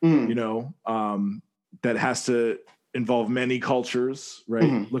 you know, that has to involve many cultures,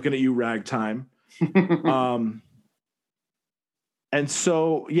 right? Looking at you, Ragtime. And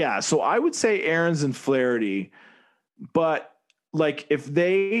so, yeah, so I would say Ahrens and Flaherty, but like if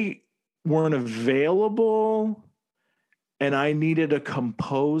they weren't available and I needed a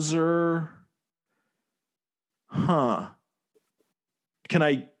composer, can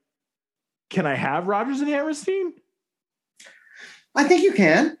I have Rodgers and Hammerstein? I think you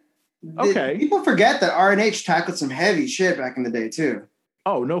can. Okay. People forget that R&H tackled some heavy shit back in the day too.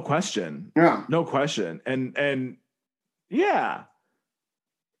 Oh, no question. Yeah. No question. And yeah.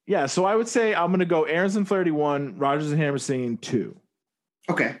 Yeah, so I would say I'm going to go Ahrens and Flaherty 1, Rodgers and Hammerstein 2.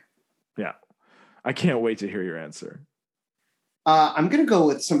 Okay. Yeah. I can't wait to hear your answer. I'm going to go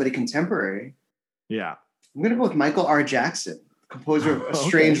with somebody contemporary. Yeah. I'm going to go with Michael R. Jackson, composer of A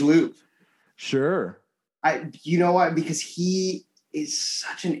Strange Loop. Sure. You know what? Because he is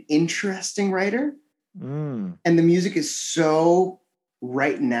such an interesting writer. And the music is so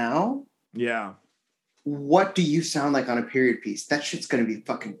right now. Yeah. What do you sound like on a period piece? That shit's going to be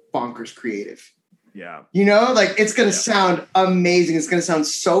fucking bonkers creative. Yeah. You know, like it's going to sound amazing. It's going to sound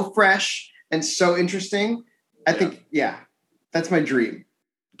so fresh and so interesting. I think, that's my dream.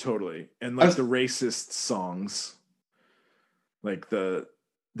 Totally. And like the racist songs, like the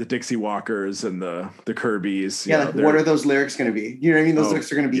Dixie Walkers and the Kirby's. Yeah. Like what are those lyrics going to be? You know what I mean? Those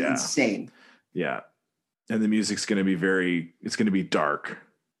lyrics are going to be insane. Yeah. And the music's going to be it's going to be dark.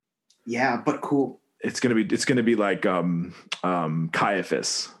 Yeah, but cool. It's gonna be like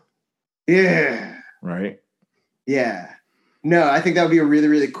Caiaphas. Yeah. Right? Yeah. No, I think that would be a really,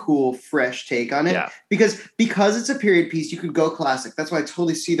 really cool, fresh take on it. Yeah. Because it's a period piece, you could go classic. That's why I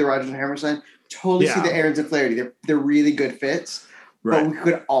totally see the Rodgers and Hammerstein, totally see the Ahrens and Flaherty. They're really good fits. Right. But we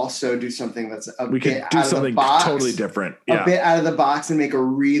could also do something that's a bit out of the box, totally different. Yeah. A bit out of the box and make a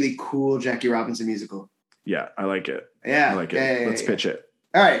really cool Jackie Robinson musical. Yeah, I like it. Yeah. I like it. Let's pitch it.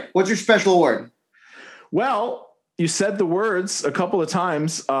 All right. What's your special award? Well, you said the words a couple of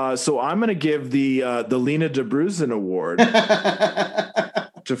times, so I'm going to give the Lena DeBrusen Award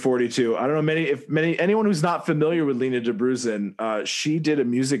to 42. I don't know anyone who's not familiar with Lena DeBrusen. She did a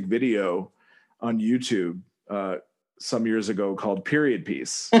music video on YouTube some years ago called Period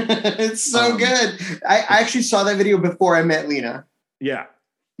Piece. It's so good. I actually saw that video before I met Lena. Yeah.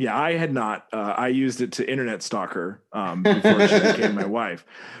 Yeah, I had not. I used it to internet stalk her before she became my wife.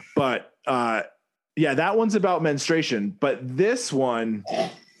 But yeah, that one's about menstruation. But this one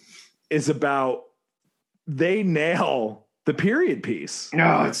is about they nail the period piece.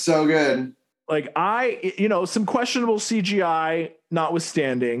 No, it's so good. Like some questionable CGI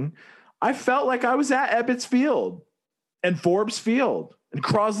notwithstanding, I felt like I was at Ebbets Field and Forbes Field and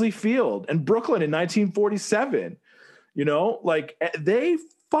Crosley Field and Brooklyn in 1947. You know, like they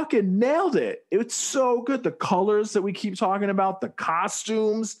fucking nailed it. It's so good. The colors that we keep talking about, the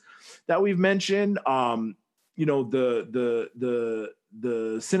costumes that we've mentioned, the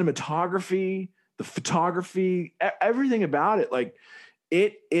cinematography, the photography, everything about it. Like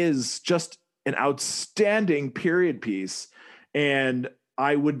it is just an outstanding period piece. And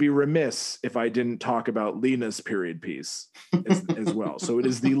I would be remiss if I didn't talk about Lena's period piece as well. So it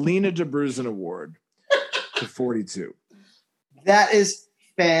is the Lena DeBrusen Award to 42. That is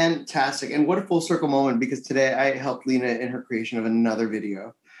fantastic. And what a full circle moment, because today I helped Lena in her creation of another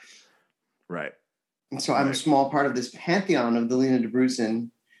video. Right. And so I'm a small part of this pantheon of the Lena DeBrusen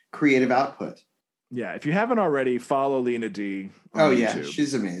creative output. Yeah. If you haven't already, follow Lena D. on YouTube.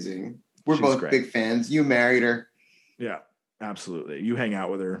 She's amazing. She's both big fans. You married her. Yeah, absolutely. You hang out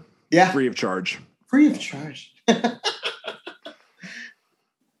with her. Yeah. Free of charge. Free of charge.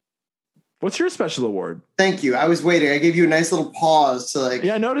 What's your special award? Thank you. I was waiting. I gave you a nice little pause to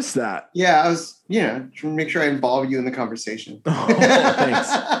Yeah, I noticed that. Yeah, I was, trying to make sure I involve you in the conversation. Oh, thanks.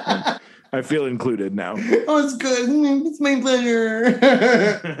 I feel included now. Oh, it's good. It's my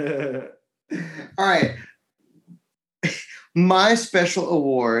pleasure. All right. My special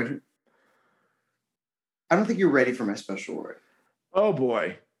award. I don't think you're ready for my special award. Oh,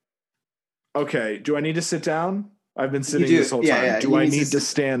 boy. Okay. Do I need to sit down? I've been sitting this whole time. Yeah. Do I need to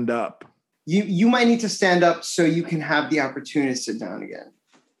stand up? You might need to stand up so you can have the opportunity to sit down again.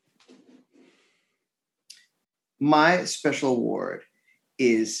 My special award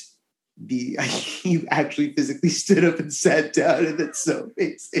is you actually physically stood up and sat down, and that's so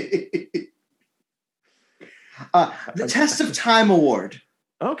amazing. The Test of Time Award.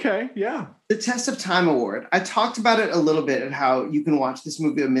 Okay, yeah. The Test of Time Award. I talked about it a little bit and how you can watch this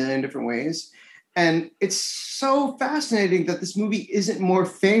movie a million different ways. And it's so fascinating that this movie isn't more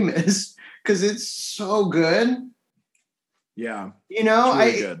famous because it's so good. Yeah. You know,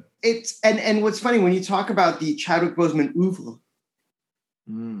 it's really good. It's and what's funny when you talk about the Chadwick Boseman oeuvre,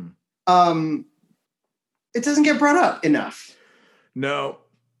 it doesn't get brought up enough. No.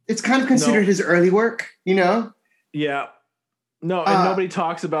 It's kind of considered his early work, you know? Yeah. No, and nobody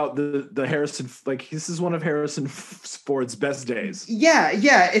talks about the Harrison, like this is one of Harrison Ford's best days. Yeah,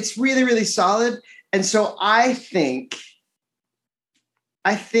 it's really, really solid. And so I think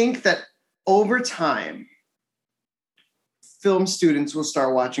that over time, film students will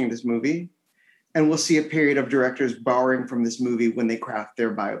start watching this movie and we'll see a period of directors borrowing from this movie when they craft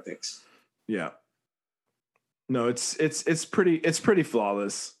their biopics. Yeah. No, it's pretty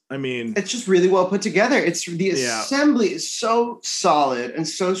flawless. I mean, it's just really well put together. It's the assembly is so solid and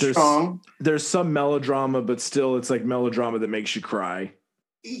so strong. There's some melodrama, but still it's like melodrama that makes you cry.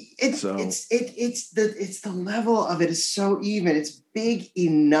 It's the level of it is so even. It's big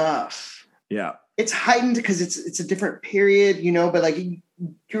enough. Yeah. It's heightened because it's a different period, you know, but like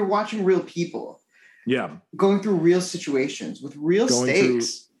you're watching real people. Yeah. Going through real situations with real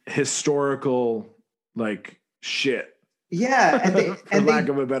stakes. Historical like shit. Yeah, and for lack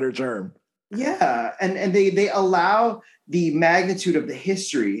of a better term. Yeah, and they allow the magnitude of the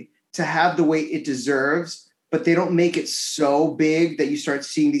history to have the weight it deserves, but they don't make it so big that you start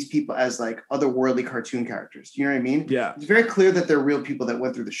seeing these people as like otherworldly cartoon characters. Do you know what I mean? Yeah, it's very clear that they're real people that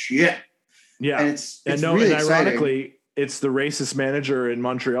went through the shit. Yeah, and it's really and ironically, it's the racist manager in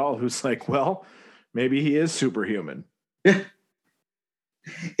Montreal who's like, well, maybe he is superhuman. Yeah,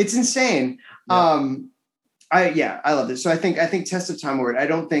 it's insane. Yeah. I love this. So I think Test of Time Award. I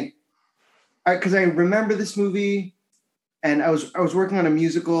don't think because I remember this movie, and I was working on a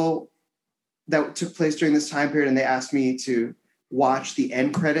musical that took place during this time period, and they asked me to watch the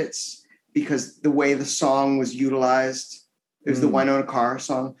end credits because the way the song was utilized, it was the Winona Carr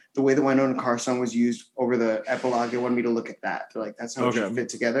song. The way the Winona Carr song was used over the epilogue, they wanted me to look at that. They're like, that's how it should fit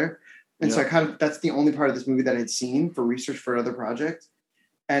together. And so that's the only part of this movie that I'd seen for research for another project.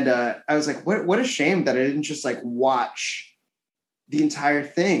 And I was like, what a shame that I didn't just like watch the entire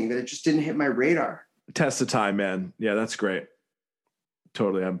thing, that it just didn't hit my radar. Test of Time, man. Yeah, that's great.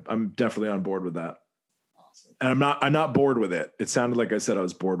 Totally. I'm definitely on board with that. Awesome. And I'm not bored with it. It sounded like I said I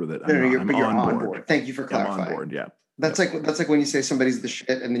was bored with it. You're on board. Thank you for clarifying. I'm on board, yeah. That's like when you say somebody's the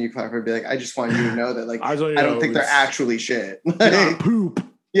shit and then you clarify and be like, I just want you to know that like I don't think they're actually shit. Not poop.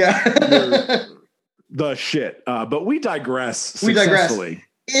 Yeah. The shit. But we digress successfully.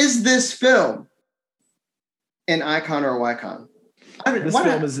 Is this film an icon or a Wycon?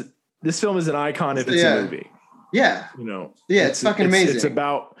 This film is an icon if it's a movie. Yeah. You know. Yeah, it's fucking amazing.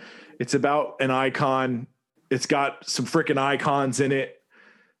 It's about an icon. It's got some freaking icons in it.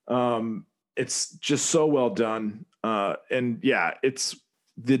 It's just so well done. And yeah, it's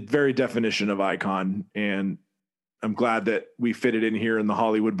the very definition of icon. And I'm glad that we fit it in here in the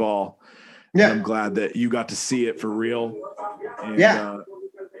Hollywood Ball. Yeah. And I'm glad that you got to see it for real. And,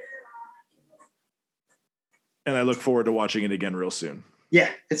 and I look forward to watching it again real soon. Yeah,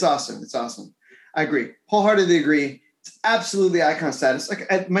 it's awesome. It's awesome. I agree. Wholeheartedly agree. It's absolutely icon status.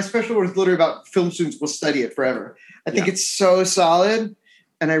 Like my special was literally about film students will study it forever. I think it's so solid,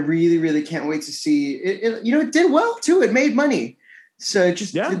 and I really, really can't wait to see it. You know, it did well too. It made money, so it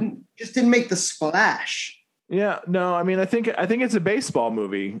just didn't make the splash. Yeah, no, I mean, I think it's a baseball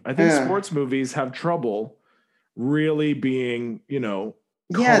movie. I think sports movies have trouble really being, you know,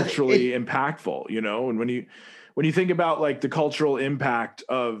 culturally impactful. You know, and when you think about like the cultural impact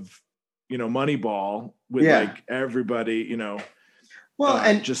of, you know, Moneyball with like everybody, you know,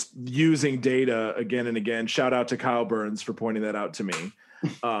 and just using data again and again. Shout out to Kyle Burns for pointing that out to me.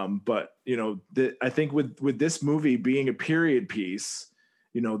 But you know, I think with this movie being a period piece,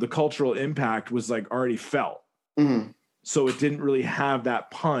 you know, the cultural impact was like already felt. Mm-hmm. So it didn't really have that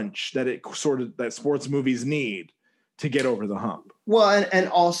punch that that sports movies need to get over the hump. Well, and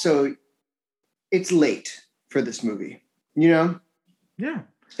also it's late for this movie, you know? Yeah.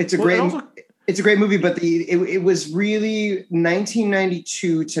 It's a great movie, but it was really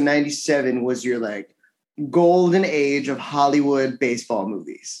 1992 to 97 was your like golden age of Hollywood baseball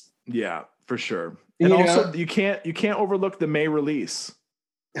movies. Yeah, for sure. And also you can't overlook the May release.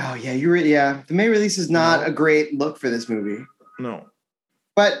 Oh yeah, the May release is not a great look for this movie. No.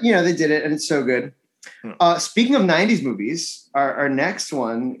 But you know, they did it and it's so good. Speaking of 90s movies, our next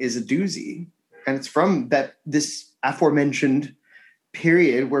one is a doozy, and it's from this aforementioned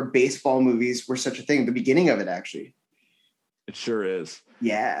period where baseball movies were such a thing, the beginning of it actually. It sure is.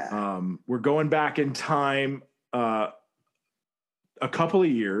 Yeah. We're going back in time a couple of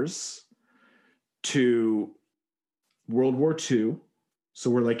years to World War II. So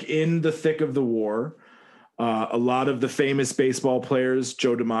we're like in the thick of the war. A lot of the famous baseball players,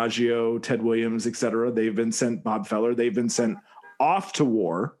 Joe DiMaggio, Ted Williams, etc., they've been sent, Bob Feller, they've been sent off to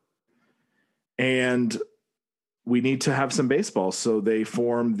war. And we need to have some baseball. So they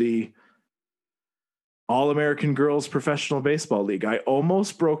formed the All-American Girls Professional Baseball League. I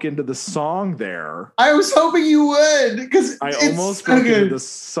almost broke into the song there. I was hoping you would, because I almost broke into the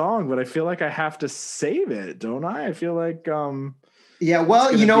song, but I feel like I have to save it, don't I? I feel like yeah,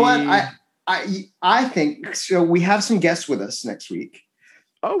 well, you know what? I think so. We have some guests with us next week.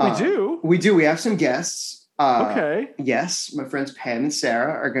 Oh, we do? We do. We have some guests. Okay. Yes, my friends Pam and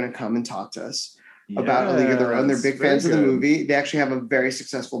Sarah are going to come and talk to us about A League of Their Own. They're big fans of the movie. They actually have a very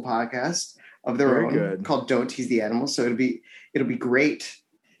successful podcast of their own called Don't Tease the Animals. So it'll be great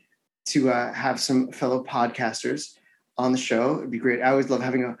to have some fellow podcasters on the show. It'd be great. I always love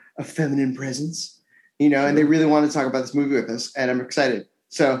having a feminine presence, and they really want to talk about this movie with us, and I'm excited.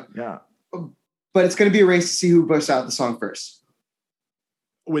 So yeah. But it's going to be a race to see who bursts out the song first.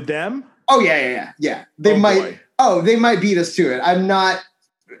 With them? Oh yeah. They might. Boy. Oh, they might beat us to it. I'm not.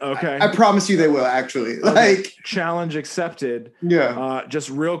 Okay. I promise you, they will actually. Okay. Like challenge accepted. Yeah. Just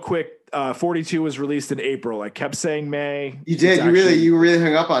real quick. 42 was released in April. I kept saying May. You did. You really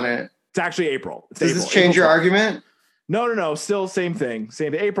hung up on it. It's actually April. Does this change your argument? No. Still same thing.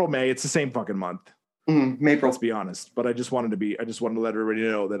 Same April, May. It's the same fucking month. April. Let's be honest. But I just wanted to let everybody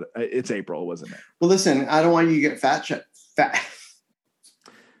know that it's April, wasn't it? Well, listen, I don't want you to get fat.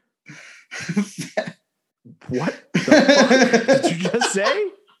 What the fuck did you just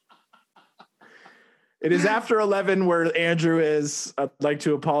say? It is after 11 where Andrew is. I'd like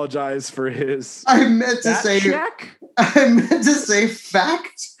to apologize for his. I meant to say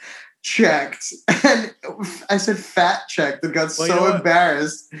fact checked, and I said fat checked and got so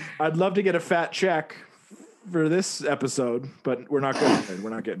embarrassed. I'd love to get a fat check for this episode, but we're not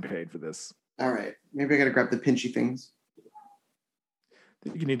getting paid for this. All right, maybe I got to grab the pinchy things. I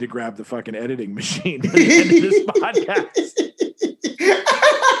think you need to grab the fucking editing machine at the end of this podcast.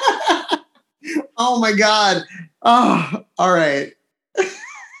 Oh my God. Oh, all right.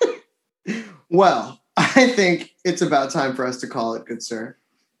 Well, I think it's about time for us to call it good, sir.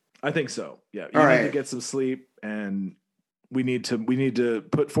 I think so. Yeah. You need to get some sleep, and we need to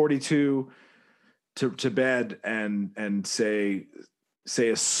put 42 to bed and say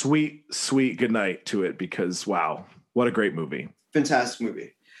a sweet goodnight to it, because wow, what a great movie. Fantastic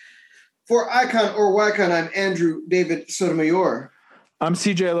movie. For Icon or Wycon, I'm Andrew David Sotomayor. I'm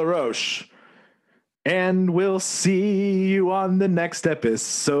CJ LaRoche. And we'll see you on the next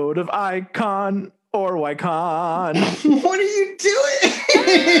episode of Icon or Wycon. What are you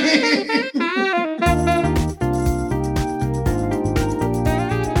doing?